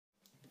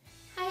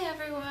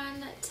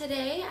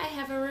today I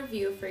have a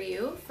review for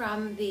you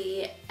from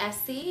the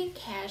Essie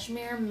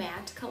Cashmere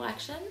Matte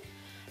collection.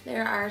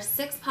 There are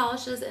 6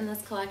 polishes in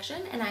this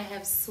collection and I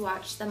have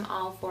swatched them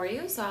all for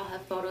you, so I'll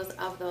have photos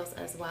of those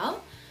as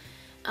well.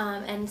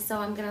 And so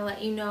I'm going to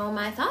let you know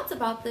my thoughts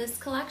about this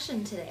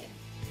collection today.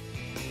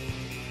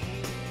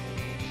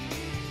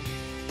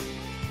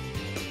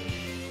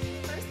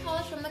 The first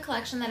polish from the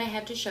collection that I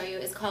have to show you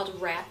is called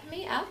Wrap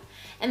Me Up,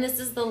 and this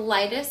is the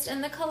lightest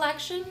in the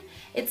collection.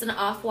 It's an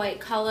off-white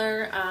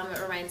color.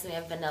 It reminds me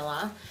of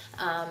vanilla.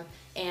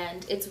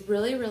 And it's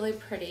really, really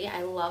pretty.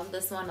 I love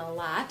this one a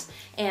lot.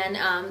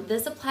 And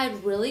this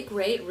applied really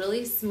great,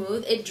 really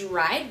smooth. It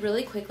dried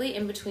really quickly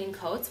in between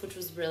coats, which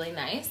was really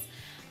nice.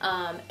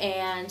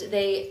 And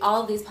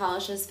all of these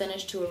polishes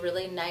finish to a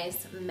really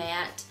nice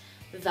matte,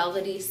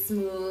 velvety,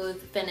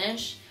 smooth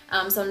finish.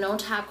 So no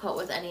top coat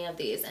with any of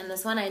these. And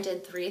this one I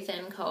did 3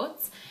 thin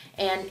coats.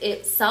 And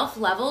it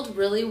self-leveled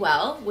really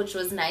well, which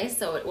was nice,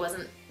 so it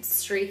wasn't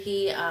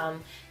streaky.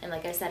 And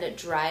like I said, it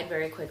dried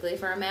very quickly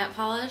for a matte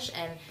polish.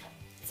 And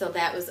so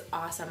that was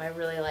awesome. I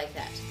really like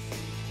that.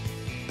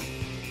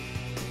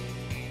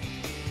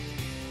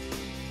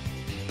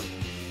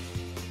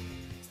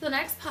 So the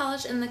next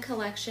polish in the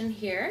collection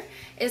here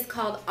is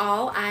called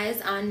All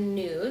Eyes on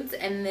Nudes,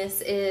 and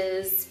this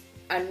is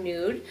a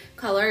nude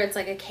color. It's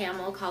like a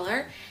camel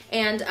color,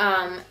 and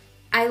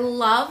I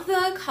love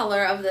the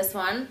color of this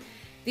one.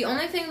 The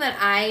only thing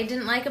that I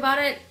didn't like about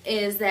it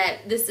is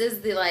that this is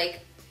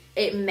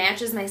it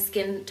matches my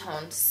skin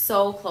tone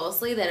so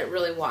closely that it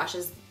really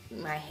washes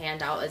my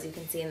hand out. As you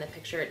can see in the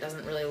picture, it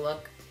doesn't really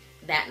look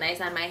that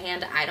nice on my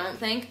hand, I don't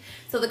think.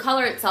 So the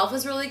color itself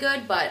is really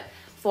good, but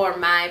for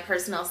my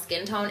personal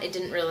skin tone, it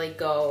didn't really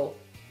go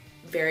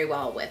very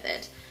well with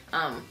it.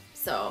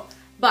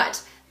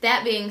 But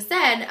that being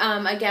said,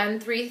 again,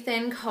 3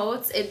 thin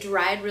coats. It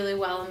dried really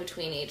well in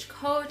between each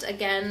coat.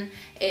 Again,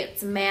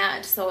 it's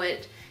matte, so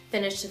it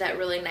finished to that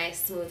really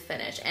nice smooth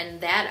finish, and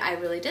that I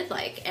really did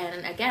like.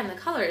 And again, the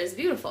color is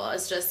beautiful.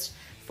 It's just,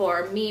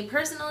 for me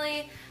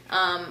personally,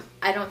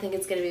 I don't think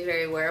it's going to be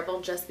very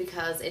wearable just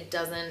because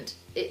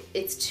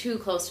it's too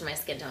close to my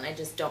skin tone. I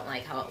just don't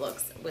like how it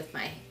looks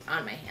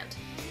on my hand.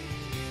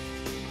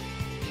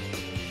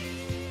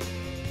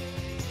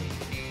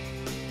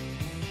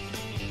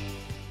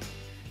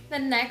 The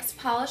next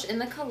polish in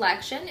the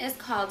collection is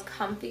called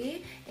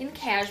Comfy in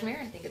Cashmere.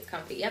 I think it's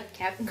Comfy. Yep,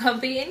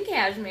 Comfy in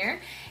Cashmere.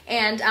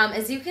 And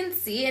as you can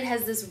see, it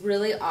has this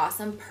really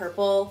awesome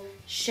purple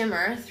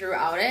shimmer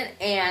throughout it,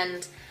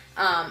 and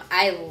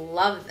I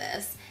love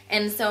this.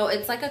 And so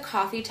it's like a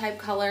coffee type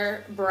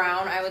color,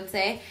 brown I would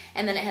say,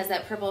 and then it has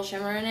that purple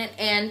shimmer in it.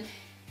 And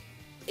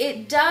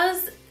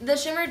the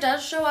shimmer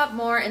does show up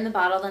more in the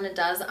bottle than it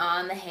does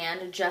on the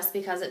hand just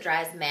because it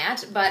dries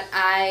matte, but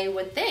I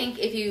would think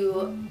if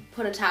you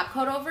put a top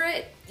coat over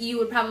it, you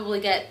would probably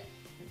get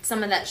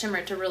some of that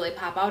shimmer to really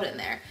pop out in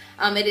there.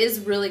 It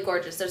is really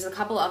gorgeous. There's a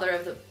couple other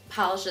of the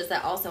polishes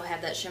that also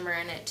have that shimmer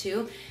in it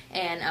too,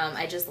 and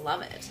I just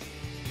love it.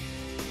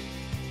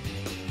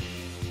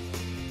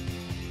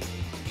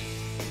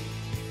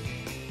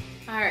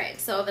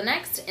 Alright, so the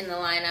next in the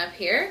lineup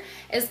here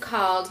is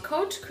called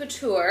Cote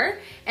Couture,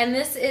 and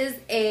this is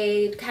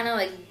a kind of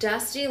like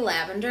dusty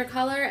lavender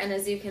color, and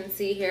as you can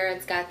see here,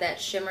 it's got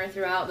that shimmer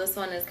throughout. This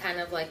one is kind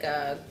of like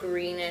a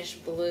greenish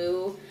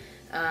blue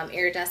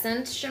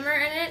iridescent shimmer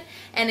in it,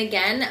 and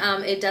again,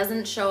 it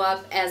doesn't show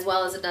up as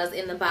well as it does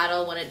in the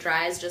bottle when it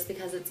dries just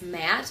because it's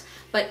matte,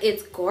 but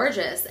it's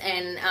gorgeous.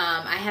 And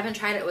I haven't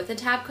tried it with a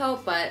top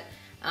coat, but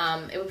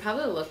it would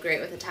probably look great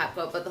with a top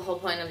coat. But the whole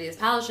point of these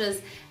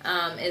polishes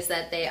is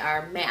that they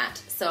are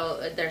matte,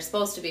 so they're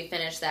supposed to be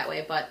finished that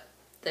way, but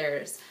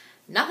there's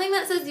nothing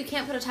that says you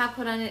can't put a top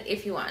coat on it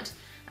if you want.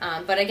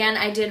 But again,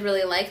 I did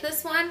really like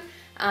this one.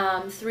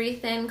 3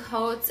 thin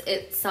coats,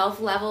 it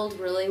self-leveled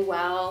really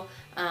well,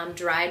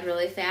 dried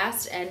really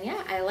fast, and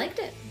yeah, I liked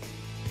it.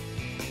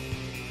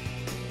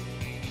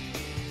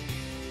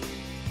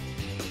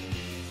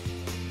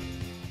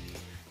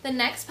 The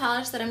next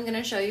polish that I'm going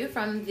to show you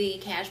from the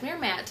Cashmere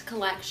Matte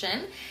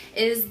collection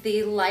is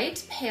the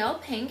light pale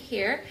pink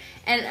here,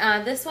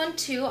 and this one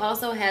too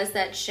also has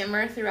that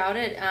shimmer throughout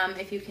it,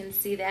 if you can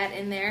see that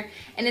in there,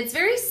 and it's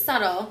very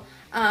subtle,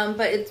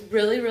 but it's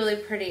really, really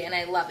pretty, and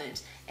I love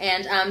it.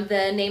 And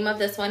the name of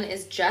this one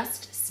is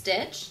Just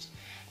Stitched.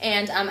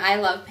 And I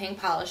love pink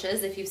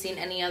polishes. If you've seen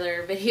any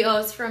other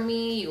videos from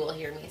me, you will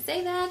hear me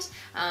say that.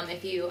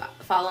 If you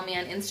follow me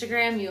on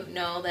Instagram, you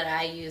know that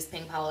I use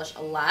pink polish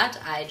a lot.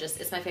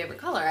 It's my favorite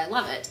color. I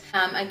love it.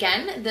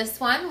 Again, this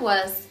one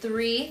was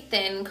 3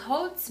 thin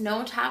coats,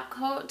 no top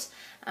coat.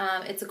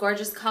 It's a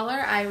gorgeous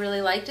color. I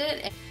really liked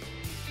it.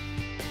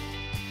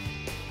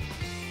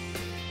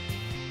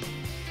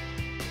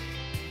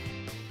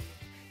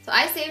 So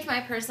I saved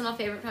my personal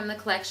favorite from the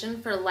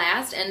collection for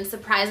last, and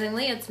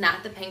surprisingly it's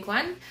not the pink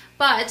one,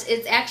 but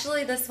it's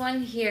actually this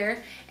one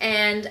here,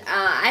 and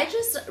I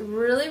just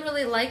really,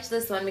 really liked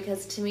this one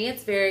because to me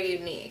it's very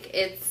unique.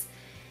 It's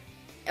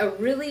a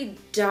really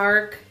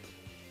dark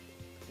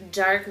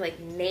dark like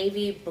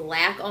navy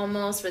black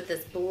almost with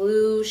this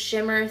blue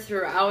shimmer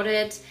throughout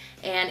it,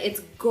 and it's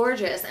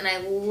gorgeous, and I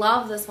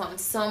love this one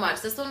so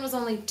much. This one was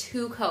only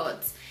 2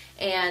 coats,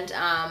 and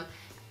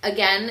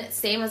again,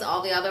 same as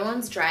all the other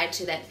ones, dried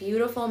to that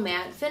beautiful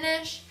matte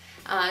finish.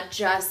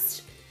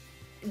 Just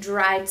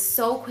dried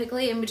so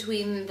quickly in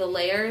between the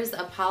layers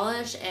of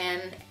polish,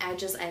 and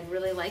I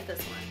really like this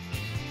one.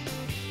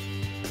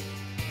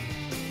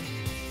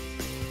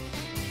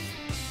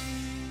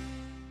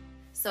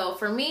 So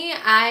for me,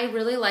 I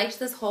really liked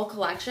this whole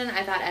collection.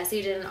 I thought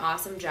Essie did an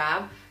awesome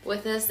job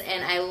with this,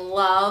 and I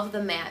love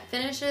the matte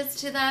finishes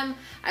to them.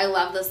 I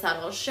love the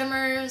subtle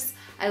shimmers.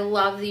 I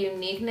love the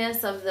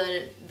uniqueness of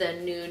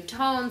the nude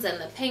tones and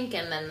the pink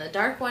and then the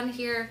dark one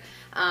here.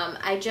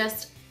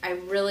 I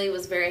really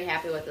was very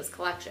happy with this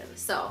collection.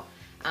 So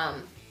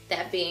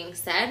that being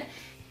said,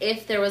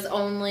 if you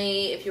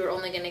were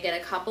only going to get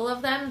a couple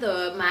of them,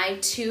 my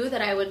 2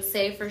 that I would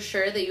say for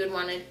sure that you would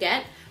want to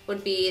get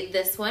would be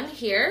this one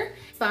here,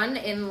 Fun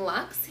in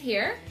Luxe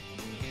here.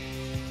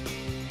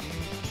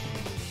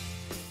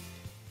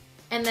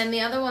 And then the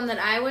other one that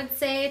I would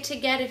say to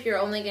get if you're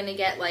only going to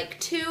get like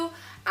 2,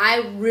 I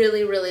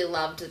really, really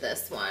loved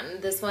this one.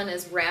 This one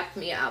is Wrap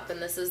Me Up,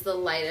 and this is the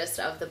lightest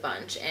of the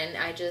bunch, and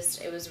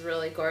it was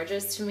really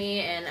gorgeous to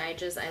me, and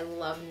I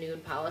love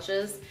nude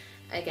polishes.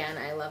 Again,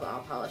 I love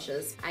all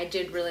polishes. I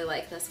did really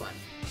like this one.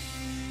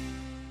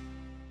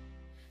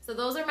 So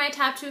those are my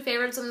top 2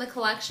 favorites in the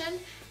collection.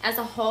 As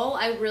a whole,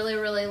 I really,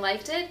 really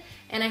liked it,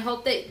 and I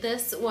hope that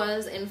this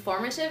was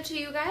informative to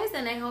you guys,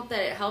 and I hope that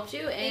it helped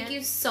you. And thank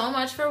you so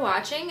much for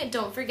watching.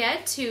 Don't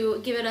forget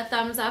to give it a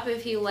thumbs up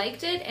if you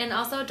liked it, and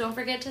also don't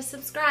forget to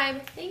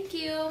subscribe. Thank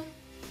you.